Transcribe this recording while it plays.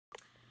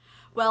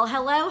Well,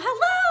 hello,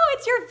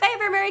 it's your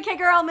favorite Mary Kay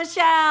girl,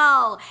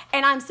 Michelle.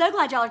 And I'm so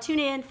glad y'all are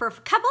tuning in for a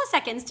couple of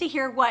seconds to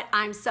hear what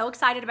I'm so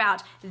excited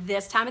about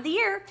this time of the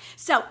year.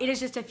 So it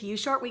is just a few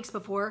short weeks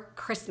before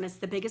Christmas,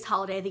 the biggest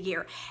holiday of the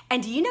year.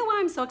 And do you know why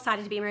I'm so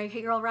excited to be a Mary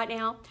Kay girl right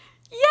now?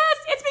 Yes,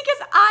 it's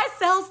because I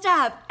sell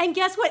stuff. And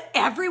guess what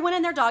everyone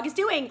and their dog is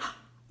doing?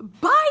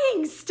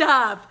 Buying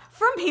stuff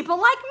from people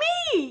like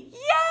me.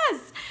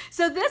 Yes.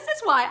 So this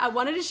is why I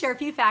wanted to share a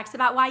few facts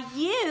about why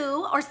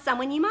you or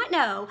someone you might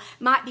know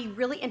might be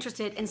really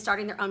interested in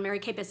starting their own Mary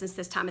Kay business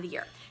this time of the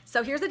year.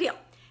 So here's the deal.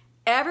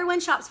 Everyone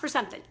shops for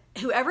something.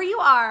 Whoever you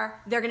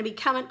are, they're going to be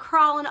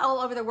crawling all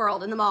over the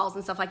world in the malls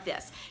and stuff like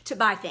this to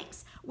buy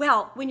things.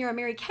 Well, when you're a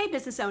Mary Kay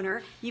business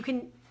owner, you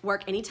can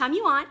work anytime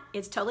you want.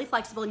 It's totally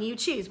flexible and you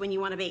choose when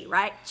you want to be,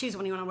 right? Choose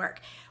when you want to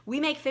work.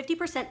 We make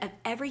 50% of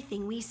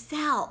everything we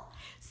sell.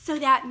 So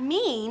that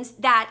means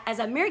that as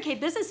a Mary Kay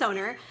business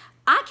owner,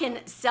 I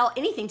can sell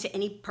anything to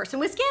any person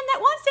with skin that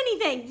wants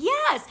anything.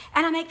 Yes,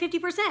 and I make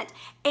 50%.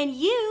 And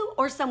you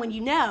or someone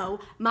you know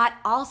might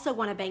also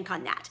want to bank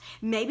on that.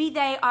 Maybe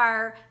they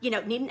are,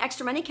 needing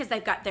extra money because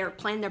they're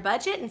planning their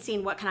budget and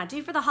seeing what can I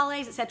do for the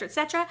holidays, et cetera, et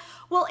cetera.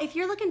 Well, if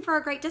you're looking for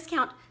a great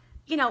discount,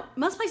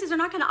 most places are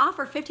not going to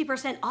offer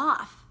 50%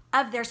 off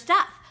of their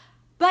stuff.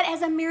 But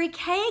as a Mary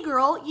Kay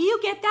girl, you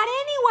get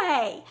that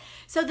anyway.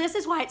 So this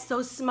is why it's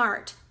so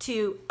smart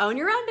to own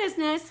your own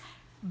business,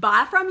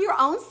 buy from your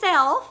own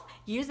self,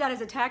 use that as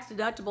a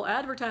tax-deductible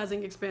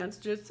advertising expense,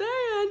 just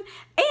saying,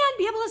 and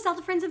be able to sell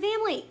to friends and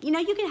family. You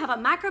can have a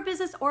micro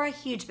business or a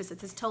huge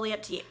business. It's totally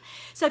up to you.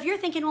 So if you're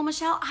thinking, well,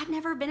 Michelle, I've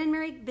never been in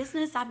Mary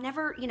business. I've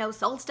never,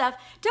 sold stuff.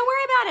 Don't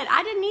worry about it.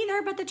 I didn't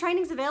either, but the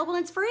training's available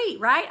and it's free,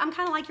 right? I'm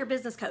kind of like your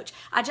business coach.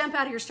 I jump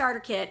out of your starter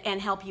kit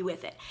and help you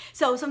with it.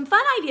 So some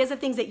fun ideas of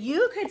things that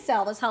you could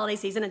sell this holiday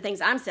season and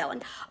things I'm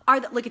selling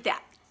are, look at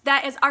that.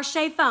 That is our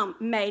shave foam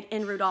made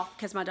in Rudolph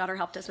because my daughter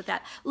helped us with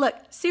that. Look,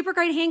 super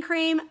great hand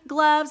cream,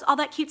 gloves, all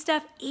that cute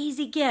stuff,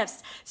 easy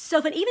gifts.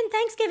 So fun, even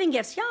Thanksgiving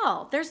gifts,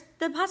 y'all.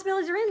 The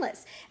possibilities are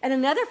endless. And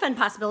another fun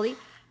possibility,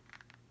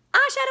 eyeshadow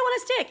on a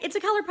stick. It's a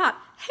color pop.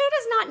 Who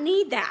does not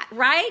need that,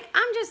 right?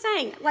 I'm just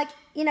saying,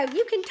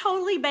 you can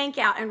totally bank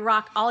out and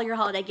rock all your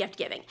holiday gift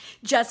giving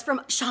just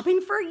from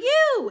shopping for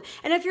you.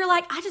 And if you're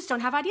like, I just don't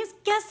have ideas,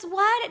 guess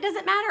what? It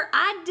doesn't matter.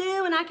 I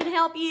do, and I can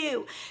help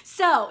you.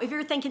 So if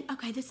you're thinking,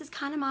 okay, this is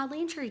kind of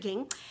mildly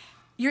intriguing,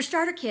 your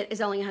starter kit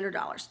is only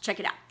 $100. Check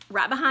it out.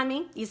 Right behind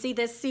me, you see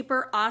this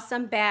super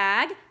awesome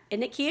bag.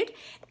 Isn't it cute?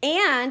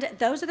 And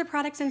those are the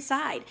products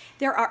inside.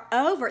 There are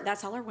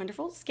that's all our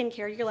wonderful skincare.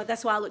 You're gonna love,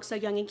 that's why I look so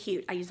young and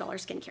cute. I use all our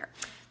skincare.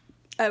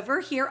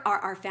 Over here are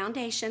our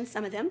foundations,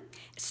 some of them,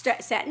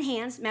 satin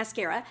hands,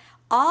 mascara,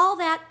 all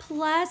that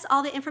plus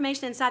all the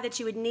information inside that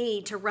you would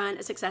need to run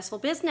a successful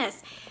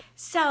business.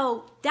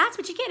 So that's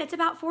what you get. It's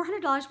about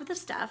 $400 worth of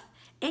stuff,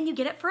 and you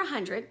get it for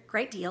 $100,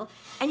 great deal,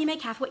 and you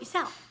make half what you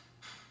sell.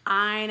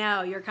 I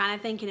know, you're kind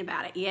of thinking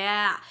about it.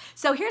 Yeah.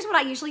 So here's what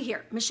I usually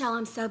hear. Michelle,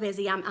 I'm so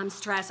busy. I'm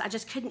stressed. I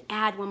just couldn't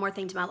add one more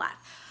thing to my life.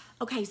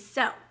 Okay,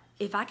 so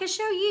if I could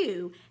show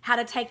you how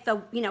to take the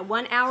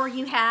 1 hour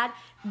you had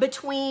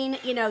between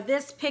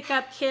this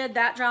pickup kid,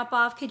 that drop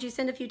off, could you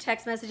send a few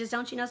text messages?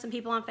 Don't you know some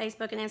people on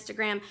Facebook and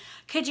Instagram?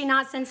 Could you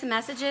not send some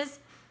messages?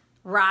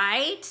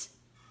 Right?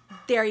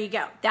 There you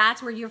go.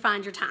 That's where you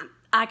find your time.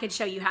 I could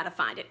show you how to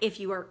find it if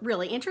you are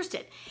really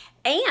interested.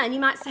 And you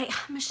might say,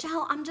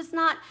 Michelle, I'm kind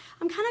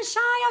of shy.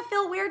 I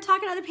feel weird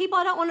talking to other people.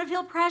 I don't want to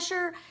feel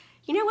pressure.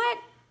 You know what?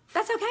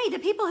 That's okay. The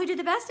people who do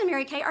the best in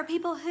Mary Kay are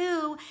people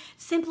who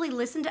simply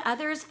listen to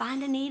others,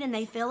 find a need, and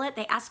they fill it.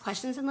 They ask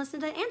questions and listen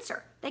to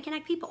answer. They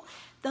connect people.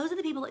 Those are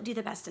the people that do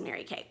the best in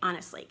Mary Kay,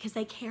 honestly, because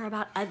they care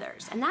about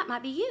others, and that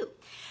might be you.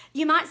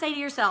 You might say to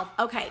yourself,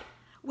 okay,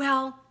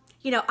 well,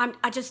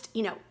 I just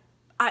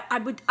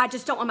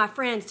don't want my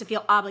friends to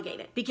feel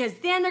obligated because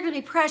then they're going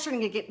to be pressured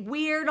and going to get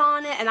weird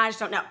on it, and I just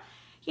don't know.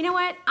 You know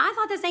what? I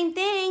thought the same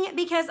thing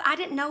because I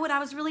didn't know what I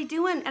was really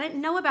doing. I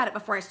didn't know about it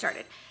before I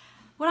started.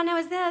 What I know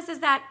is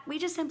that we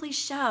just simply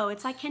show.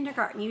 It's like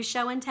kindergarten. You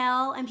show and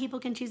tell, and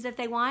people can choose if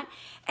they want,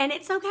 and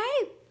it's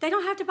okay. They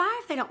don't have to buy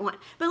if they don't want,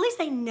 but at least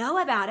they know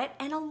about it,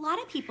 and a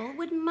lot of people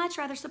would much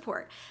rather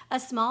support a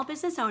small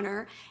business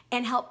owner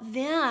and help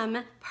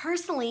them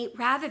personally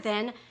rather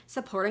than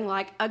supporting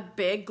like a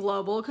big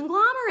global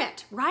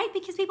conglomerate, right?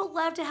 Because people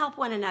love to help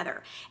one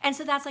another, and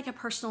so that's like a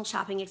personal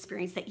shopping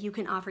experience that you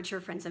can offer to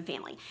your friends and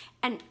family.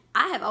 And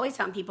I have always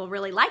found people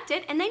really liked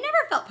it, and they never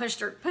felt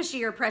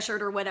pushy or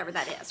pressured or whatever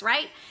that is,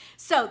 right?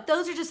 So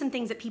those are just some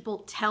things that people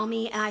tell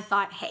me, and I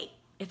thought, hey,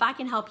 if I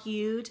can help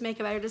you to make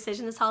a better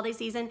decision this holiday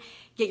season,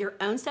 get your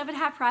own stuff at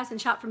half price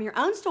and shop from your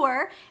own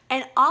store,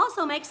 and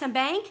also make some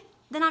bank,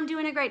 then I'm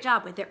doing a great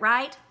job with it,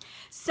 right?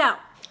 So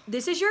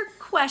this is your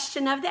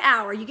question of the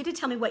hour. You get to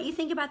tell me what you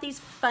think about these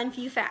fun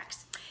few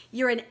facts.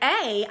 You're an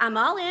A, I'm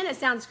all in, it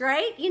sounds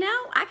great.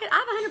 I have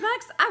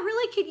 $100, I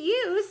really could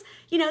use,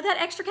 that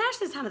extra cash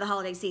this time of the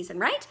holiday season,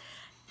 right?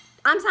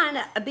 I'm signing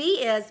up. A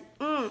B is,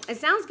 it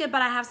sounds good,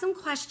 but I have some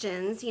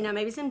questions,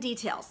 maybe some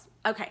details.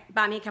 Okay,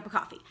 buy me a cup of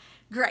coffee.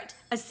 Great.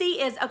 A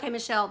C is, okay,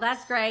 Michelle,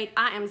 that's great.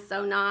 I am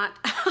so not.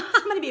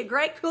 I'm going to be a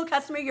great, cool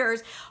customer of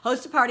yours,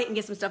 host a party, and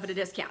get some stuff at a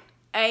discount.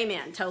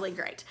 Amen. Totally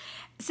great.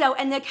 So,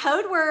 and the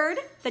code word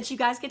that you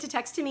guys get to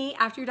text to me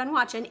after you're done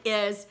watching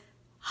is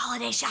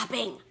holiday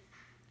shopping.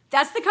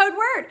 That's the code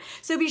word.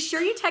 So be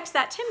sure you text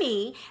that to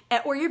me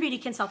or your beauty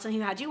consultant who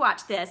had you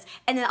watch this,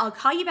 and then I'll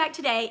call you back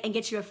today and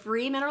get you a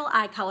free mineral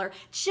eye color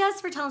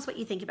just for telling us what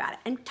you think about it.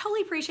 And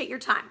totally appreciate your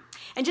time.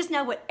 And just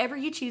know whatever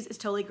you choose is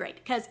totally great,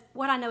 because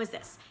what I know is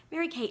this: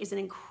 Mary Kay is an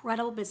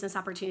incredible business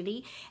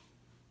opportunity,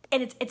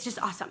 and it's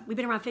just awesome. We've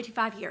been around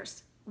 55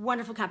 years.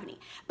 Wonderful company.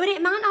 But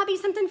it might not be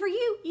something for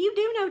you. You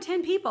do know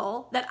 10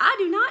 people that I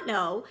do not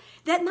know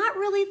that might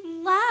really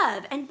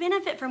love and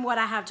benefit from what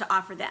I have to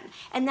offer them.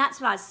 And that's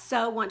what I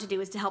so want to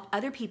do, is to help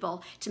other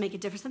people to make a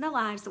difference in their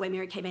lives the way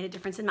Mary Kay made a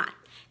difference in mine.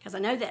 Because I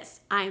know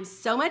this: I am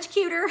so much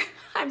cuter,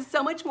 I'm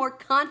so much more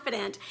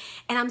confident,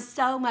 and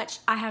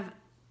I have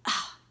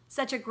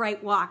such a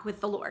great walk with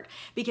the Lord,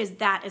 because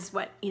that is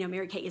what,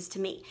 Mary Kay is to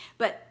me.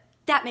 But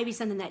that may be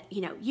something that,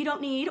 you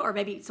don't need, or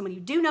maybe someone you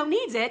do know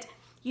needs it.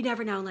 You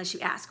never know unless you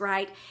ask,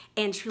 right?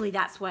 And truly,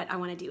 that's what I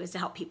want to do, is to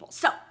help people.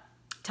 So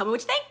tell me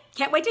what you think.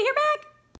 Can't wait to hear back.